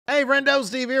Hey friendo,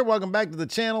 Steve here. Welcome back to the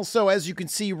channel. So as you can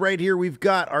see right here, we've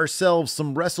got ourselves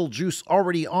some WrestleJuice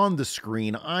already on the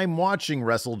screen. I'm watching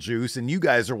WrestleJuice and you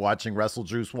guys are watching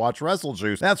WrestleJuice watch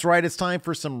WrestleJuice. That's right, it's time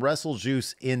for some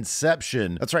WrestleJuice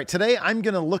Inception. That's right, today I'm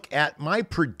going to look at my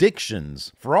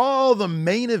predictions for all the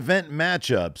main event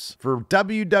matchups for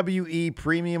WWE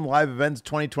Premium Live Events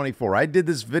 2024. I did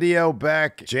this video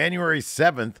back January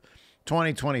 7th.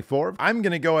 2024. I'm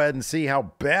going to go ahead and see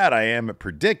how bad I am at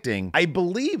predicting. I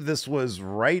believe this was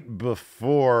right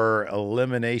before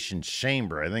Elimination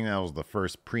Chamber. I think that was the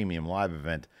first premium live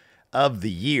event of the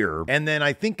year. And then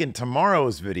I think in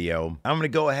tomorrow's video, I'm going to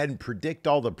go ahead and predict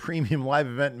all the premium live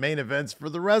event main events for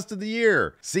the rest of the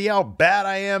year. See how bad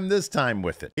I am this time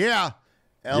with it. Yeah.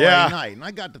 LA Knight. And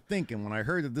I got to thinking when I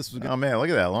heard that this was gonna, oh man,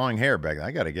 look at that long hair back there.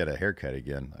 I got to get a haircut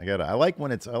again. I like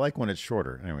when it's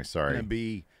shorter. Anyway, sorry. Gonna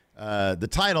be the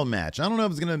title match. I don't know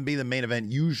if it's going to be the main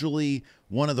event. Usually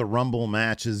one of the Rumble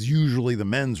matches, usually the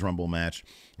men's Rumble match,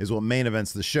 is what main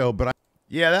events the show. But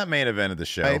yeah, that main event of the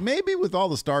show. Maybe with all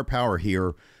the star power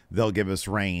here, they'll give us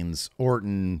Reigns,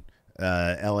 Orton,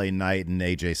 LA Knight, and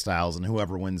AJ Styles, and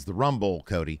whoever wins the Rumble,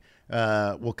 Cody,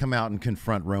 will come out and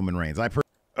confront Roman Reigns.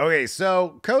 Okay,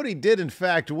 so Cody did in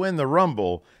fact win the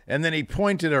Rumble, and then he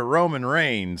pointed at Roman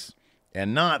Reigns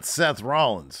and not Seth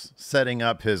Rollins, setting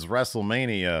up his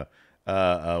WrestleMania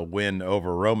win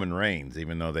over Roman Reigns,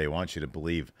 even though they want you to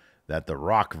believe that The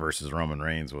Rock versus Roman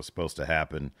Reigns was supposed to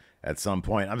happen at some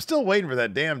point. I'm still waiting for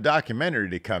that damn documentary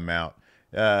to come out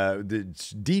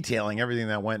detailing everything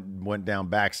that went down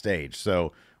backstage.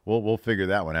 So we'll figure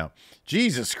that one out.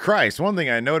 Jesus Christ, one thing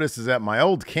I noticed is that my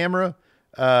old camera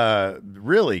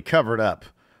really covered up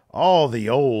all the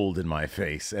old in my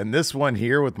face, and this one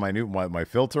here with my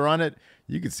filter on it,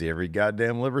 you can see every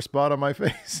goddamn liver spot on my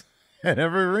face and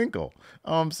every wrinkle.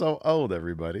 Oh, I'm so old,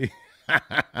 everybody.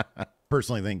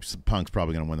 Personally think Punk's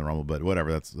probably going to win the Rumble, but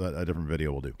whatever, that's a different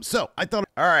video we'll do. So I thought,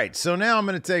 all right, so now I'm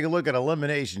going to take a look at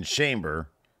Elimination Chamber,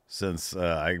 since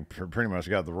I pretty much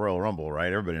got the Royal Rumble,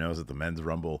 right? Everybody knows that the men's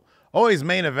Rumble always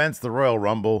main events the Royal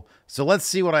Rumble. So let's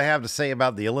see what I have to say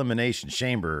about the Elimination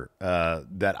Chamber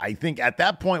that I think at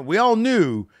that point we all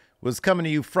knew was coming to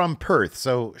you from Perth.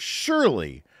 So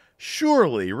surely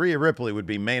Rhea Ripley would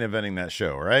be main eventing that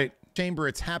show, right? Chamber,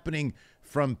 it's happening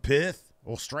from Perth,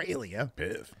 Australia.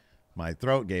 Perth. My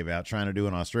throat gave out trying to do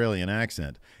an Australian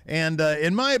accent. And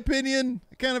in my opinion,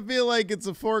 I kind of feel like it's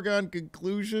a foregone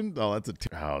conclusion. Oh,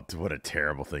 what a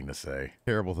terrible thing to say.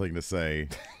 Terrible thing to say.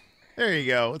 There you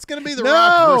go. It's going to be The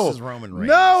Rock versus Roman Reigns.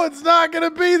 No, it's not going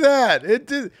to be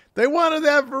that. They wanted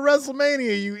that for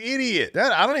WrestleMania, you idiot.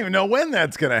 I don't even know when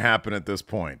that's going to happen at this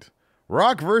point.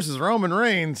 Rock versus Roman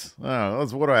Reigns. Oh,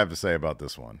 what do I have to say about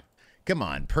this one? Come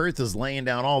on, Perth is laying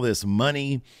down all this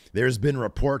money. There's been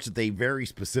reports that they very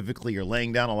specifically are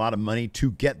laying down a lot of money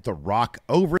to get The Rock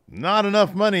over. Not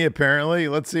enough money, apparently.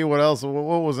 Let's see what else.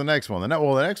 What was the next one? The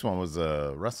next one was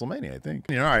WrestleMania, I think.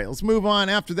 All right, let's move on.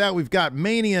 After that, we've got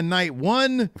Mania Night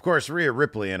 1. Of course, Rhea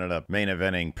Ripley ended up main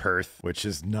eventing Perth, which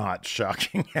is not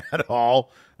shocking at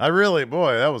all.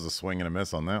 Boy, that was a swing and a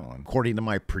miss on that one. According to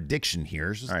my prediction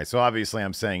here. All right, so obviously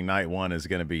I'm saying Night 1 is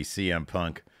going to be CM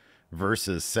Punk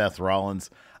versus Seth Rollins.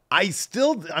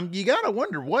 You gotta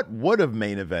wonder what would have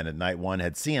main evented Night 1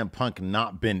 had CM Punk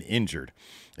not been injured.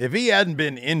 If he hadn't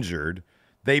been injured,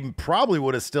 they probably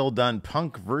would have still done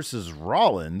Punk versus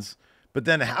Rollins, but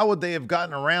then how would they have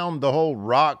gotten around the whole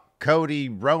Rock, Cody,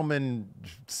 Roman,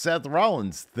 Seth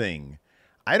Rollins thing?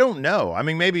 I don't know. I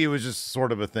mean, maybe it was just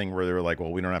sort of a thing where they were like,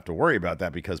 well, we don't have to worry about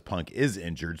that because Punk is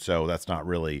injured, so that's not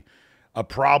really a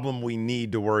problem we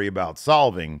need to worry about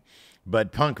solving.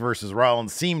 But Punk versus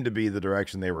Rollins seemed to be the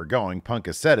direction they were going. Punk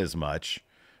has said as much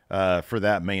for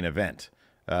that main event.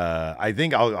 I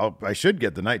think I should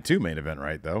get the Night 2 main event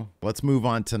right, though. Let's move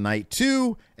on to Night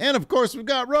 2. And, of course, we've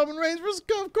got Roman Reigns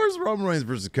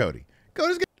versus Cody.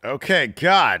 Okay,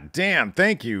 god damn,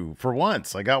 thank you for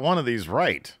once. I got one of these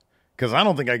right. Because I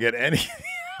don't think I get any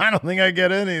I don't think I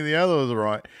get any of the others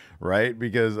right?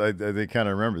 Because they kind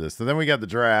of remember this. So then we got the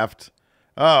draft.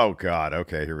 Oh, God.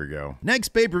 Okay, here we go. Next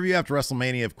pay-per-view after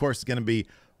WrestleMania, of course, is going to be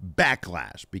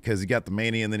Backlash, because you got the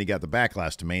Mania and then you got the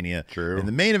Backlash to Mania. True. And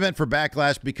the main event for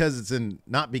Backlash,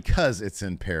 not because it's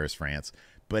in Paris, France,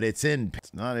 but it's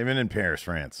not even in Paris,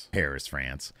 France. Paris,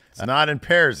 France. It's not in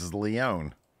Paris, it's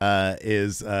Lyon.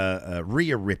 Is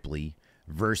Rhea Ripley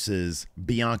versus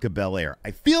Bianca Belair.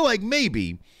 I feel like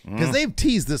maybe, because they've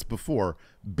teased this before,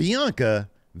 Bianca,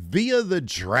 via the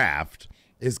draft,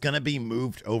 is going to be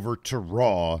moved over to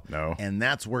Raw. No. And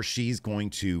that's where she's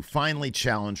going to finally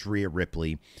challenge Rhea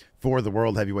Ripley for the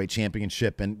World Heavyweight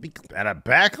Championship. And at a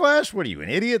Backlash? What are you, an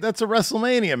idiot? That's a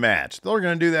WrestleMania match. They're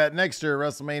going to do that next year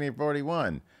at WrestleMania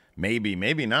 41. Maybe,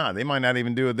 maybe not. They might not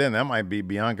even do it then. That might be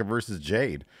Bianca versus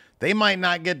Jade. They might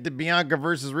not get to Bianca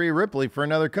versus Rhea Ripley for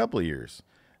another couple of years.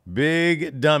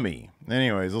 Big dummy.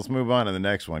 Anyways, let's move on to the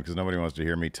next one because nobody wants to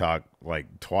hear me talk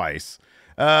like twice.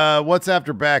 What's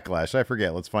after Backlash? I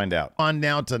forget. Let's find out. On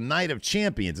now to Night of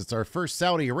Champions. It's our first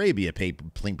Saudi Arabia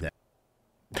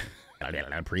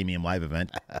premium live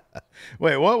event.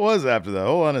 Wait, what was after that?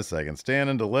 Hold on a second. Stand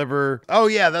and Deliver. Oh,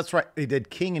 yeah, that's right. They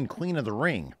did King and Queen of the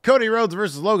Ring. Cody Rhodes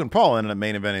versus Logan Paul ended up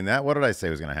main eventing that. What did I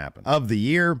say was going to happen? Of the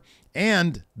year.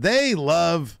 And they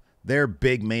love their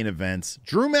big main events.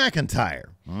 Drew McIntyre,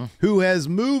 who has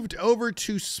moved over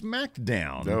to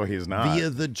SmackDown. No, he's not. Via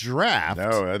the draft.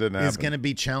 No, that didn't happen. Is going to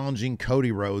be challenging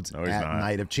Cody Rhodes at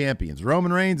Night of Champions.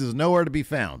 Roman Reigns is nowhere to be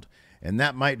found. And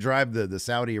that might drive the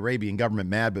Saudi Arabian government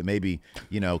mad, but maybe,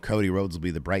 you know, Cody Rhodes will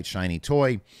be the bright, shiny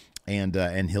toy,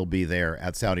 and he'll be there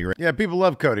at Saudi Arabia. Yeah, people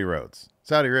love Cody Rhodes.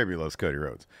 Saudi Arabia loves Cody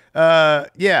Rhodes.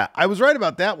 Yeah, I was right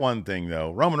about that one thing,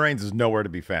 though. Roman Reigns is nowhere to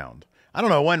be found. I don't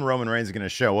know when Roman Reigns is going to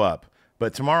show up,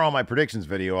 but tomorrow on my predictions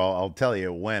video, I'll tell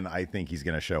you when I think he's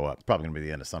going to show up. It's probably going to be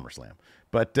the end of SummerSlam.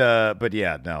 But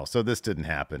yeah, no. So this didn't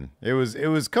happen. It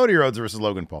was Cody Rhodes versus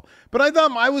Logan Paul. But I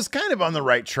thought I was kind of on the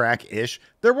right track-ish.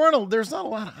 There's not a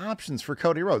lot of options for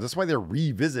Cody Rhodes. That's why they're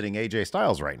revisiting AJ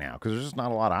Styles right now, because there's just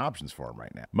not a lot of options for him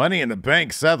right now. Money in the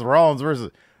Bank, Seth Rollins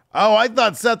versus... Oh, I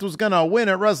thought Seth was going to win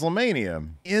at WrestleMania.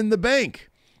 In the Bank.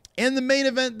 And the main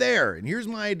event there. And here's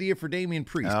my idea for Damian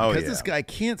Priest. Because this guy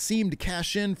can't seem to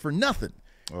cash in for nothing.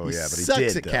 Oh, yeah, but he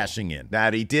sucks at cashing in.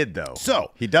 That he did, though.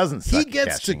 So he doesn't suck. He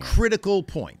gets to critical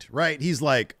point, right? He's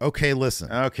like, okay, listen.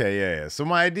 Okay, yeah. So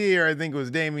my idea, I think, was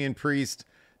Damian Priest.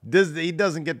 He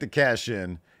doesn't get to cash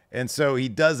in. And so he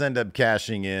does end up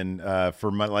cashing in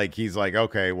for money. Like, he's like,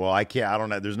 okay, well, I can't. I don't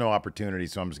know. There's no opportunity,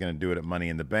 so I'm just going to do it at Money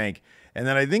in the Bank. And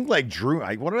then I think, like, Drew,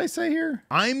 what did I say here?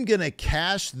 I'm going to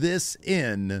cash this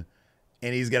in,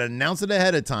 and he's going to announce it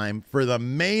ahead of time for the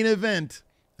main event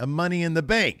of Money in the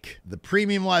Bank, the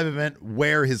premium live event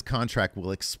where his contract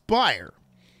will expire.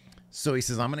 So he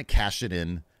says, I'm going to cash it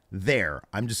in there.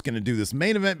 I'm just going to do this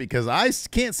main event because I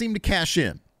can't seem to cash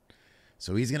in.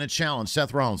 So he's going to challenge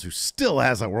Seth Rollins, who still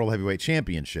has a World Heavyweight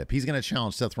Championship. He's going to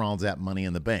challenge Seth Rollins at Money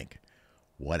in the Bank.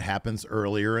 What happens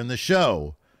earlier in the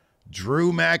show?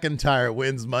 Drew McIntyre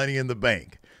wins Money in the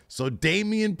Bank. So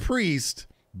Damian Priest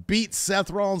beats Seth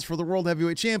Rollins for the World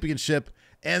Heavyweight Championship,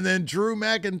 and then Drew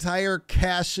McIntyre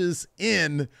cashes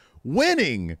in,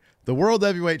 winning the World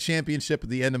Heavyweight Championship at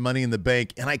the end of Money in the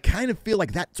Bank. And I kind of feel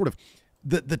like that sort of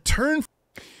the turn.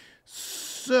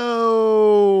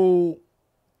 So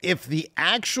if the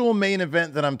actual main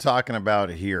event that I'm talking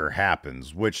about here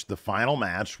happens, which the final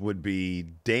match would be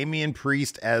Damian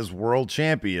Priest as world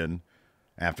champion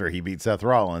after he beat Seth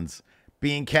Rollins,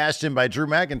 being cashed in by Drew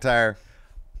McIntyre,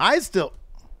 I still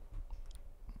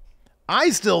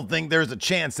think there's a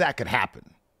chance that could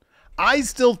happen. I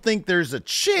still think there's a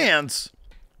chance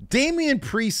Damian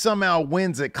Priest somehow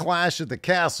wins at Clash at the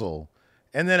Castle,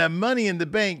 and then at Money in the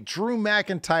Bank, Drew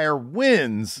McIntyre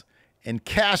wins and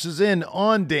cashes in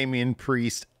on Damian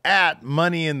Priest at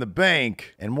Money in the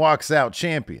Bank and walks out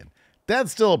champion.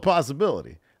 That's still a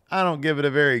possibility. I don't give it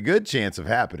a very good chance of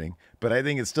happening, but I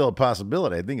think it's still a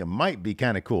possibility. I think it might be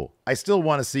kind of cool. I still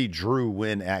want to see Drew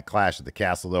win at Clash at the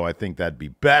Castle, though. I think that'd be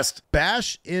best.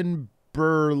 Bash in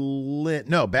Berlin.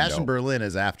 No, Bash in Berlin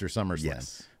is after SummerSlam.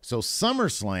 Yes. So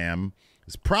SummerSlam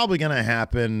is probably going to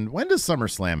happen. When does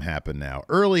SummerSlam happen now?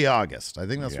 Early August. I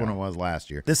think that's when it was last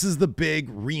year. This is the big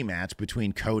rematch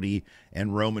between Cody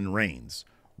and Roman Reigns.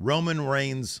 Roman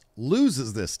Reigns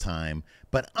loses this time,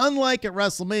 but unlike at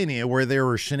WrestleMania where there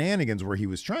were shenanigans where he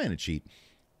was trying to cheat,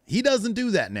 he doesn't do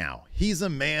that now. He's a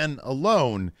man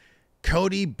alone.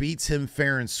 Cody beats him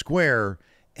fair and square,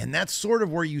 and that's sort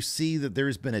of where you see that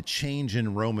there's been a change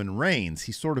in Roman Reigns.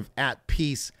 He's sort of at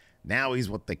peace. Now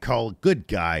he's what they call a good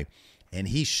guy, and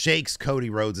he shakes Cody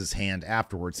Rhodes' hand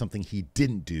afterwards, something he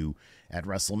didn't do at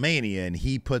WrestleMania, and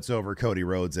he puts over Cody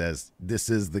Rhodes as this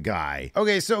is the guy.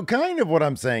 Okay, so kind of what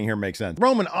I'm saying here makes sense.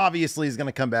 Roman obviously is going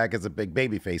to come back as a big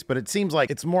babyface, but it seems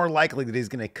like it's more likely that he's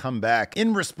going to come back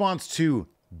in response to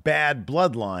Bad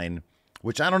Bloodline,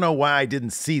 which I don't know why I didn't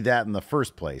see that in the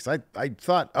first place. I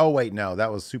thought, oh, wait, no,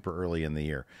 that was super early in the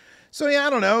year. So, yeah, I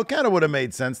don't know. It kind of would have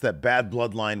made sense that Bad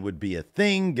Bloodline would be a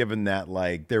thing, given that,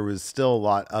 like, there was still a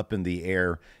lot up in the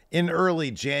air in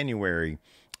early January.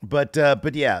 But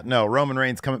yeah, no, Roman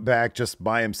Reigns coming back just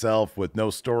by himself with no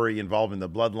story involving the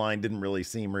bloodline didn't really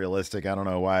seem realistic. I don't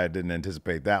know why I didn't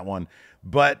anticipate that one.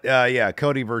 But yeah,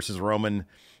 Cody versus Roman.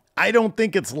 I don't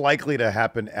think it's likely to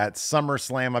happen at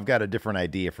SummerSlam. I've got a different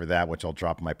idea for that, which I'll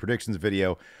drop in my predictions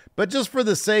video. But just for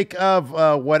the sake of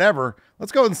whatever,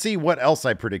 let's go and see what else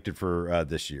I predicted for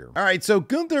this year. All right, so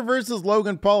Gunther versus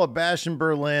Logan Paul at Bash in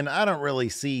Berlin. I don't really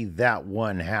see that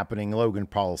one happening. Logan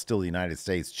Paul is still the United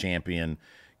States champion.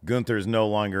 Gunther is no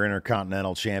longer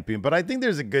Intercontinental champion, but I think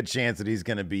there's a good chance that he's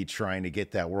going to be trying to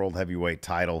get that World Heavyweight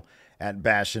title at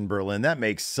Bash in Berlin. That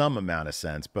makes some amount of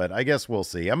sense, but I guess we'll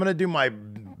see. I'm going to do my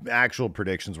actual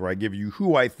predictions where I give you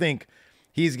who I think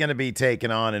he's going to be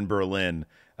taking on in Berlin.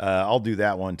 I'll do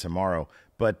that one tomorrow.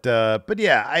 But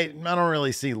yeah, I don't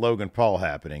really see Logan Paul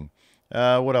happening.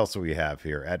 What else do we have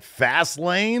here? At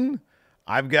Fastlane,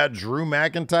 I've got Drew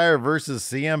McIntyre versus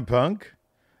CM Punk.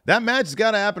 That match has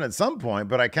got to happen at some point,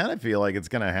 but I kind of feel like it's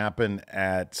going to happen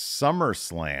at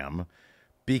SummerSlam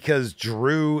because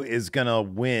Drew is going to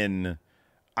win,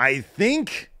 I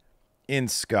think, in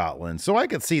Scotland. So I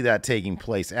could see that taking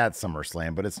place at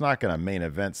SummerSlam, but it's not going to main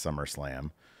event SummerSlam.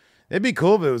 It'd be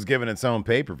cool if it was given its own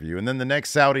pay-per-view. And then the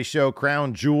next Saudi show,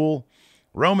 Crown Jewel,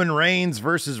 Roman Reigns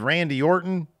versus Randy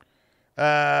Orton.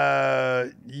 Yeah,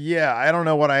 I don't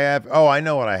know what I have. Oh, I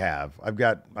know what I have. I've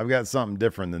got something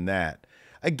different than that.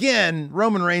 Again,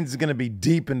 Roman Reigns is going to be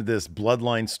deep into this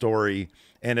bloodline story.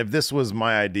 And if this was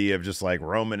my idea of just like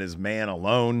Roman is man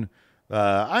alone,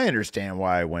 I understand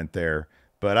why I went there,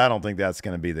 but I don't think that's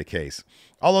going to be the case.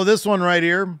 Although this one right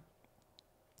here,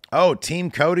 oh, Team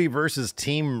Cody versus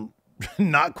Team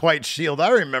Not Quite Shield.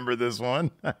 I remember this one.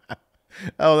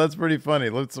 Oh, that's pretty funny.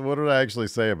 What did I actually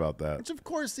say about that? Which, of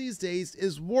course, these days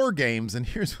is War Games. And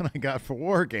here's what I got for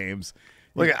War Games.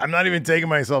 Look, I'm not even taking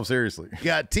myself seriously. You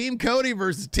got Team Cody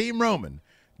versus Team Roman.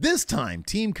 This time,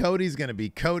 Team Cody's going to be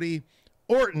Cody.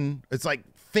 Orton, it's like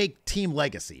fake Team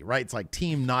Legacy, right? It's like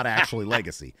Team not actually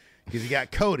Legacy. Because you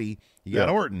got Cody, you got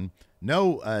Orton,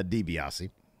 no DiBiase.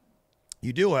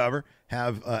 You do, however,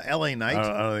 have LA Knight.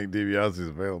 I don't think DiBiase is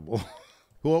available.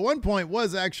 Who at one point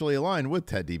was actually aligned with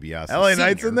Ted DiBiase. LA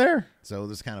Knight's in there? So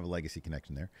there's kind of a legacy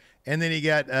connection there. And then you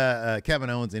got Kevin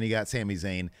Owens and you got Sami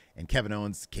Zayn. And Kevin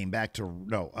Owens came back to,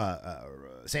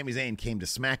 Sami Zayn came to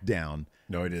SmackDown.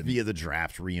 No, he didn't. Via the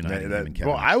draft, reuniting him and Kevin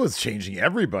Well, Owens. I was changing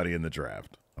everybody in the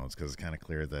draft. Oh, it's because it's kind of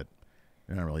clear that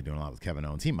they're not really doing a lot with Kevin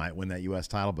Owens. He might win that U.S.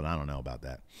 title, but I don't know about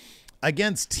that.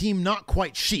 Against Team Not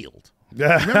Quite Shield.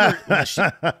 Remember when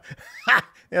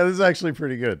Yeah, this is actually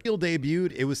pretty good. Shield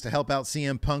debuted, it was to help out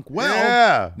CM Punk. Well,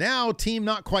 yeah. Now Team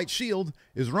Not Quite Shield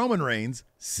is Roman Reigns,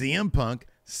 CM Punk,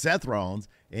 Seth Rollins,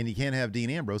 and you can't have Dean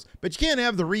Ambrose, but you can't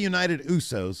have the reunited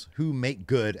Usos who make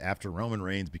good after Roman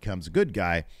Reigns becomes a good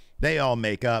guy. They all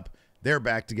make up. They're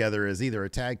back together as either a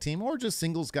tag team or just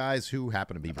singles guys who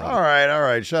happen to be brothers. All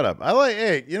right, shut up.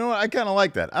 Hey, you know what? I kind of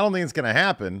like that. I don't think it's going to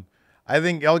happen. I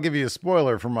think I'll give you a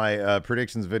spoiler for my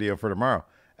predictions video for tomorrow.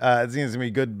 It seems to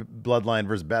be good bloodline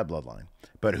versus bad bloodline.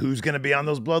 But who's going to be on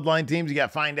those bloodline teams? You got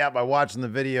to find out by watching the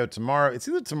video tomorrow. It's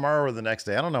either tomorrow or the next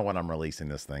day. I don't know when I'm releasing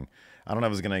this thing. I don't know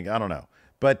if it's going to, I don't know.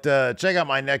 But check out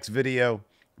my next video.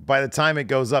 By the time it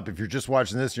goes up, if you're just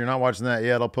watching this, you're not watching that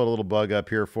yet, I'll put a little bug up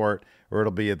here for it, or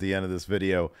it'll be at the end of this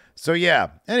video. So yeah,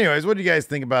 anyways, what do you guys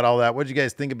think about all that? What do you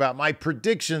guys think about my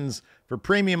predictions for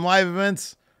premium live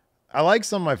events? I like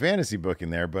some of my fantasy booking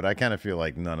there, but I kind of feel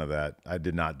like none of that. I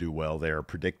did not do well there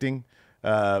predicting.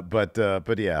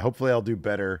 But yeah, hopefully I'll do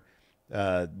better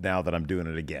now that I'm doing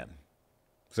it again.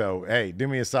 So, hey, do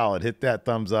me a solid. Hit that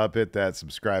thumbs up, hit that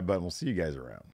subscribe button. We'll see you guys around.